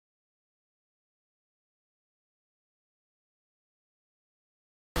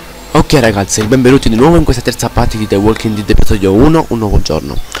Ok ragazzi, benvenuti di nuovo in questa terza parte di The Walking Dead episodio 1, Un Nuovo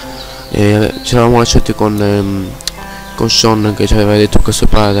Giorno. Ci eravamo lasciati con Sean che ci aveva detto che suo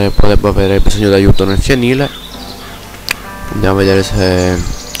padre potrebbe avere bisogno di aiuto nel fienile. Andiamo a vedere se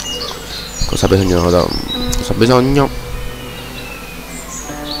cosa ha bisogno.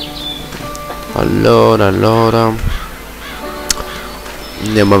 Allora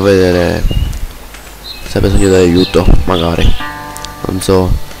andiamo a vedere se ha bisogno di aiuto, magari. Non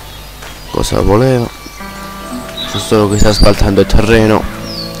so cosa voleva. So solo che sta asfaltando il terreno.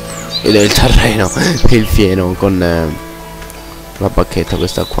 Ed è il terreno, il fieno con la bacchetta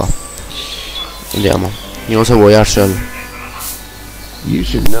questa qua. Andiamo. Io cosa vuoi, Arshel? You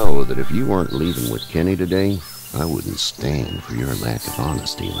should know that if you weren't leaving with Kenny today, I wouldn't stand for your lack of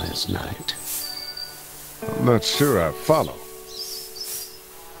honesty last night. I'm not sure I follow.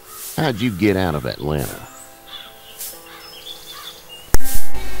 How'd you get out of Atlanta?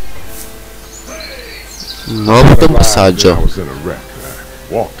 No, ho avuto un passaggio. I was in a wreck.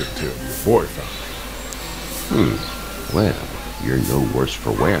 I walked until your boy found me. Well, you're no worse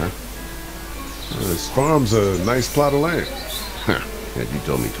for wear. This farm's a nice plot of land. Had you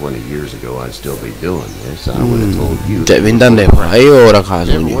told me 20 years ago I'd still be doing this, I would have told you. Cioè, 20 anni fa, io ora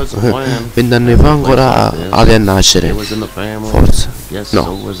caso. 20 anni fa ancora a nascere. Forse.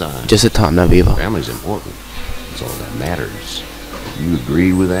 No, 17 anni aveva. Family's important. That's all that matters. You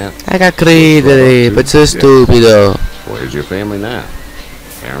agree with that? Che credere, pezzo di stupido. Where's your family now?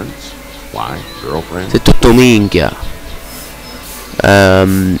 Parents? Wife? Girlfriend? Sei tutto minchia.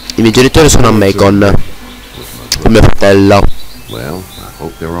 I miei genitori sono a Macon. Il mio fratello. Well, I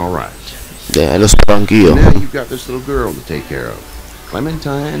hope they're all right. Lo spero anch'io. Now you've got this little girl to take care of.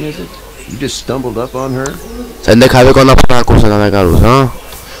 Clementine, is it? You just stumbled up on her? Sente che con una cosa da carusa, no?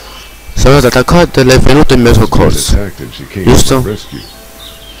 Sono stato attaccato e lei è venuto in mio soccorso. Giusto? Can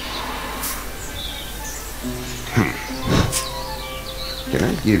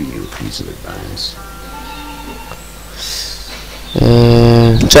I give you a piece of advice?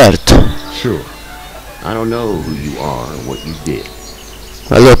 Certo. Sure. I don't know who you are or what you did.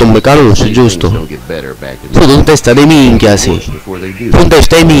 Allora tu mi conosci, giusto? Don't get better back in Tu in testa di minchia, sì. before they do. Tu in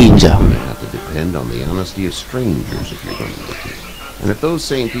testa di minchia. You have to depend on the honesty of strangers if you're going to look it. And if those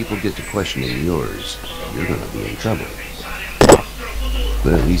same people get to questioning yours, you're going to be in trouble.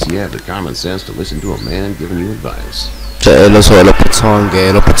 But at least you have the common sense to listen to a man giving you advice. Cioè, lo so, lo apprezzo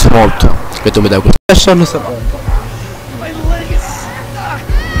anche, lo apprezzo molto. Che tu mi dai questo. Lasciamo stare.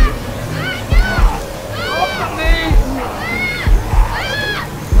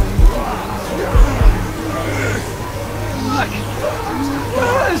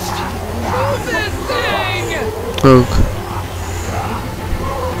 Ok.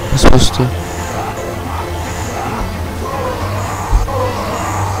 Sposta.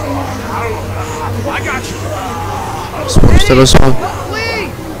 Sposta lo so.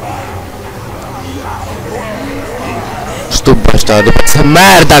 Sto bastardo, pezzo di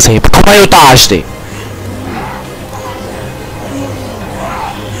merda sei, come aiutasti?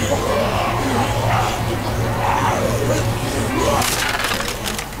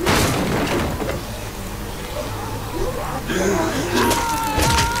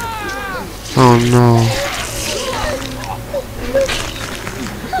 Oh no.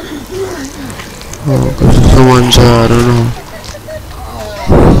 Oh, cosa sto mangiare, no?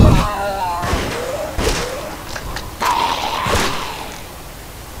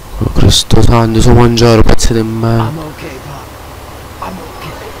 Oh Cristo santo, so mangiare, pezzi di me. I'm okay, Pop. I'm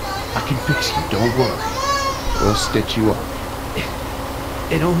okay. I can fix you, don't worry. We'll stitch you up.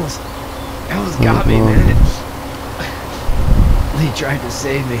 It almost got me, man. Lee tried to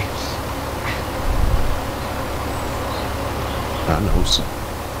save me. I know so.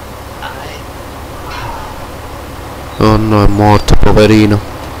 Oh no, è morto, poverino.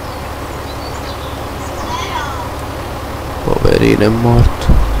 Poverino, è morto.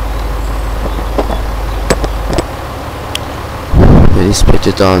 Mi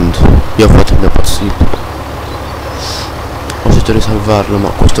dispiace tanto. Io ho fatto il mio possibile. Ho cercato di salvarlo, ma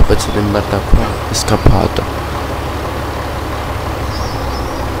questo pezzo di merda qua è scappato.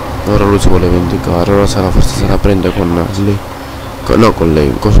 Ora lui si vuole vendicare. Ora forse se la prende con lì. No, con lei,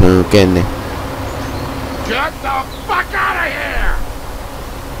 con Kenny. Get the fuck out of here!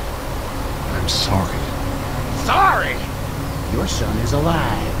 I'm sorry. Sorry? Your son is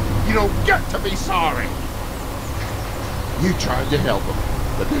alive. You don't get to be sorry. You tried to help him,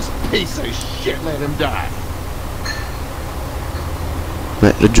 but this piece of shit let him die.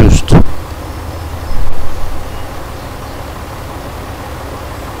 È giusto.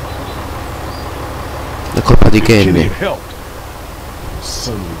 È colpa di Kenny.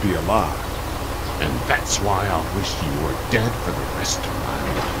 son would be alive. And that's why I wish you were dead for the rest of my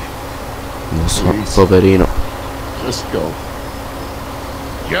life. Non so, poverino. Just go.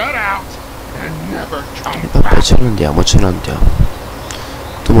 Get out and never come Vabbè, back. ce ne andiamo, ce ne andiamo.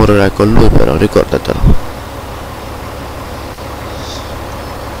 Tu morirai con lui però, ricordatelo.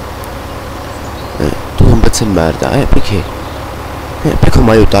 Tu sei un pezzo di merda, perché? Perché mi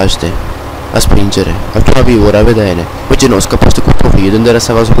aiutaste a spingere? Ancora vivo, ora vedere. Oggi non scappaste con tuo figlio, ti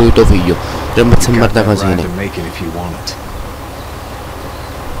interessava solo di tuo figlio. Era un pezzo di merda casini.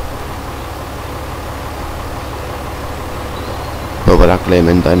 Povera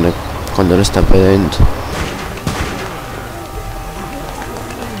Clementine, quando le sta vedendo.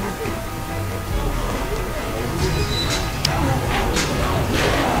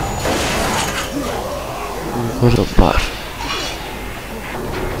 Bar.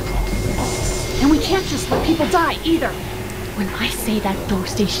 And we can't just let people die either. When I say that door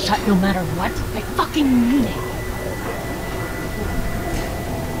stays shut no matter what, I fucking mean it.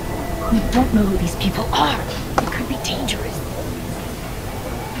 We don't know who these people are. They could be dangerous.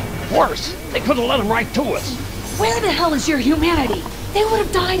 Worse, they could have let them right to us. Where the hell is your humanity? They would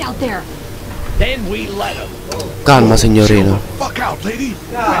have died out there. Then we let them. Calma, signorino. Fuck out, lady.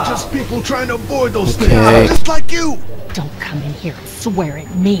 They're just people trying to avoid those Okay. things, just like you. Don't come in here and swear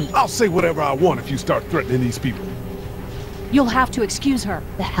at me. I'll say whatever I want if you start threatening these people. You'll have to excuse her.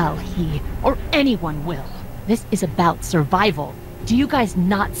 The hell he or anyone will. This is about survival. Do you guys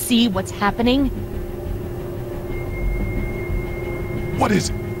not see what's happening? What is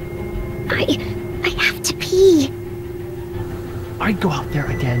it? I have to pee. I'd go out there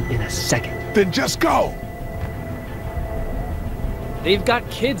again in a second. Then just go. They've got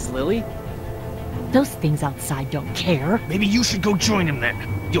kids, Lily. Those things outside don't care. Maybe you should go join them then.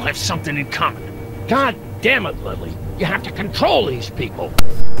 You'll have something in common. God damn it, Lily. You have to control these people.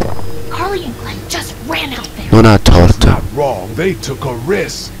 Carly and Glenn just ran out there. Non ha It's torto. not wrong. They took a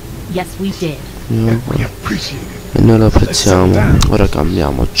risk. Yes, we did. And we appreciate it. E noi lo apprezziamo. Ora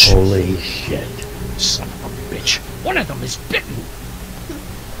cambiamoci. Holy shit. Son of a bitch. One of them is bitten.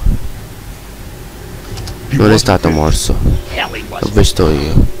 Non è stato morso. Hell, he L'ho wasn't. visto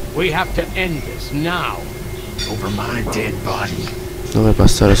io. We have to end this now. Over my dead body. Dove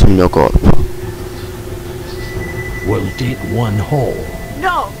passare sul mio corpo. We'll dig one hole.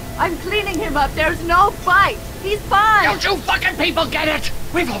 No, I'm cleaning him up. There's no fight. He's fine. Don't you fucking people get it?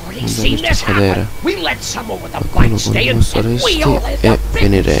 We've already Non seen devi this happen. cadere. We let someone with a Qualcuno bite con stay i in, nostri and we resti all have e the big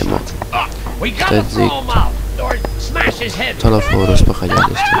finiremo. we gotta Stai throw him zitto. out or smash his head. Solo fuori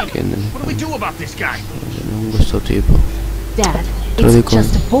spaccagliare sti What do we do about this guy? non questo tipo. Dad, Te lo it's dico.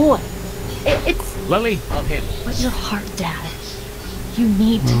 just a boy. It's... Lily, I'll handle But your heart, Dad. You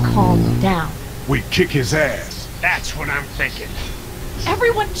need to calm down. We kick his ass. That's what I'm thinking.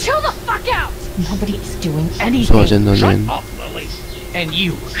 Everyone chill the fuck out. Nobody is doing Sto anything. facendo Shut niente. up, Lily. And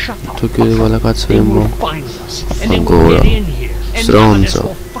you, shut up. Tu chiudi quella cazzo They di will mo. find us, and then we'll Ancora. get in here, and none of this Stronzo.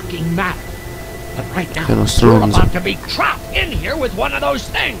 will fucking matter. But right now, Che uno we're stronzo. about to be trapped in here with one of those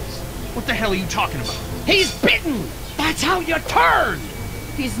things. What the hell are you talking about? He's bitten. That's how you turn.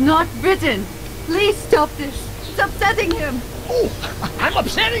 He's not bitten. Please stop this. It's upsetting him. Oh, I'm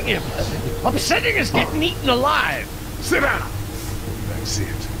upsetting him. Upsetting is getting eaten alive. Sit down. That's it.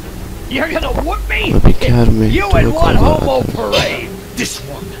 You're gonna whoop me? Vuoi picchiarmi? You Te and lo what homo cavate. parade? This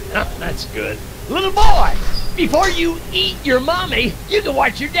one. That's good. Little boy, before you eat your mommy, you can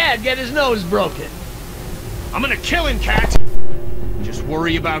watch your dad get his nose broken. I'm gonna kill him, Cat. Just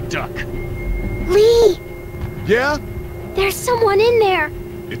worry about Duck. Lee, Yeah? there's someone in there.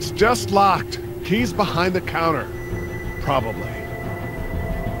 It's just locked. Key's behind the counter. Probably.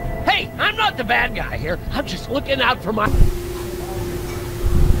 Hey, I'm not the bad guy here. I'm just looking out for my...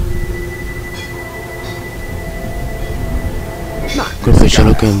 Not Colpisce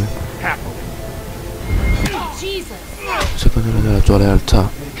lo guy. Ken. Happily. Jesus. Secondo me della tua realtà.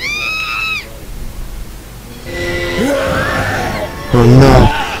 Oh no.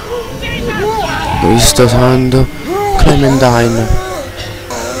 Mi sto usando Clementine.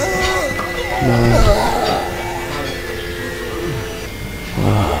 No.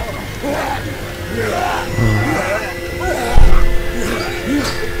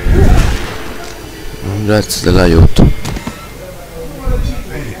 Grazie dell'aiuto.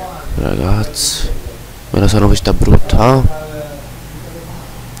 Ragazzi, me la sono vista brutta, eh?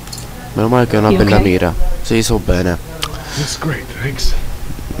 Meno male che è una You bella okay? mira. Sì, so bene. That's great, thanks.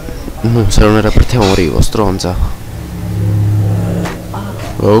 Se non era per te morivo, stronza.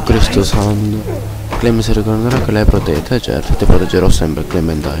 Oh Cristo santo. Clem si ricorderà che lei è protetta, certo, ti proteggerò sempre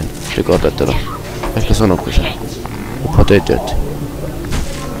Clementine. Ricordatelo. Perché sono qui. Per proteggerti.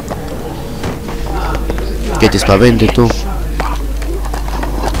 Che ti spaventi tu?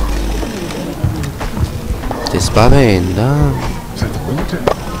 Ti spaventa? I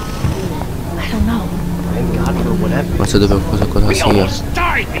don't know. Thank God for whatever. Ma se dove cosa We sia? almost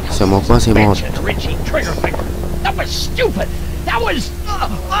died because Siamo of quasi this morti. bitch and Richie Triggerfinger. That was stupid. That was.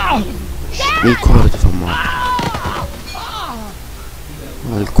 Il cuore ti fa male.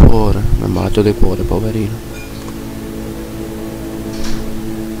 Il cuore, mi è malato del cuore, poverino.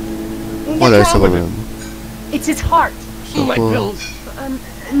 Qual è il suo problema? It's his heart. My cuore. pills.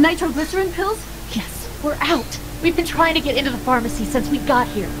 Nitroglycerin pills? Yes, we're out. We've been trying to get into the pharmacy since we got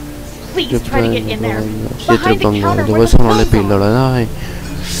here. Please try to get in there. Behind the counter Dove where the sono le pills are. pillole, dai?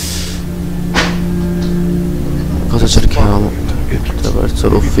 Cosa cerchiamo? Attraverso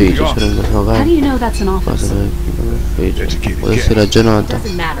l'ufficio, c'è un How do you know that's an office? l'ufficio. Può essere ragionata.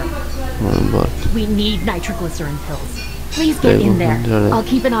 Doesn't matter. Non importa. We need nitroglycerin pills. Please get in there. I'll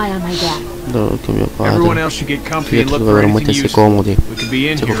keep an eye on my dad. No, che mio Everyone padre. else should get comfy Io and look dovevo for anything mettersi useful. comodi. We could be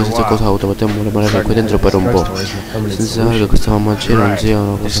in Se here a qualsiasi cosa while. auto potremmo rimanere qui dentro per un po'. Senza sapere che questa mamma non sia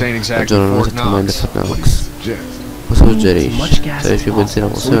una cosa. Raggiungere una settimana di Fortnite. Cosa suggerisci? Se più pensiero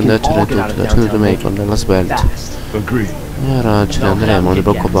possiamo andarci da tutti, da centro Macon, nella svelta. E ora ce ne andremo, non ti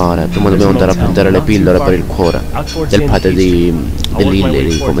preoccupare. Prima dobbiamo andare a prendere le pillole per il cuore. Del padre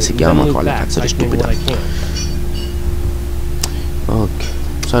dell'Hillary, come si chiama? Quale cazzo di stupida. Ok.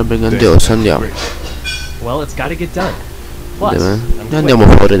 Salve grandioso, andiamo. Well, it's gotta get done. Plus, Deve- I'm andiamo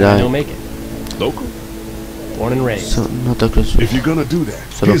quick. fuori, I dai. know make it. Local? Born and raised. Nota cresciuto. If you're gonna do that,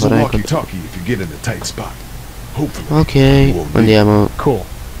 Se lo here's a farei walkie-talkie if you get in a tight spot. Hopefully. Ok, you won't be. andiamo. Cool.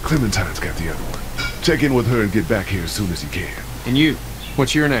 Clementine's got the other one. Check in with her and get back here as soon as you can. And you,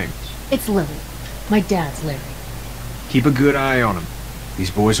 what's your name? It's Lily. My dad's Larry. Keep a good eye on him.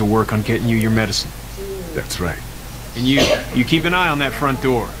 These boys will work on getting you your medicine. That's right. And you keep an eye on that front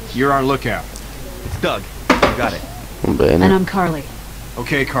door. You're our lookout. It's Doug. You got it. And Bene. I'm Carly.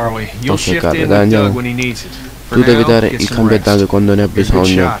 Okay, Carly. You'll Ok, shift Carly, in dai, with andiamo. Doug when he needs it. For Tu devi now, dare get il some cambiato rest. quando ne ha You're a good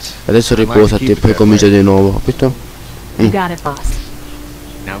bisogno. shot. Adesso I'd like to riposati keep e poi it that comincia way. di nuovo, capito? You got it, boss.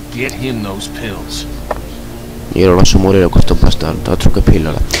 Now get him those pills. Io lo lascio morire questo bastardo, altro che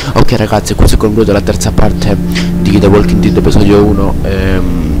pillola. Ok ragazzi, qui si conclude la terza parte di The Walking Dead episodio 1 e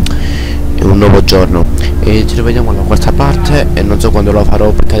Un Nuovo Giorno. E ci rivediamo alla quarta parte e non so quando lo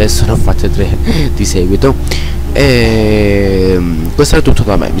farò perché adesso ne ho fatte 3 di seguito. E questo è tutto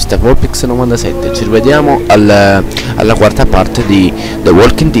da me, Mr. Volpix97. Ci rivediamo alla quarta parte di The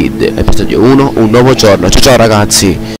Walking Dead episodio 1 Un Nuovo Giorno. Ciao ciao ragazzi.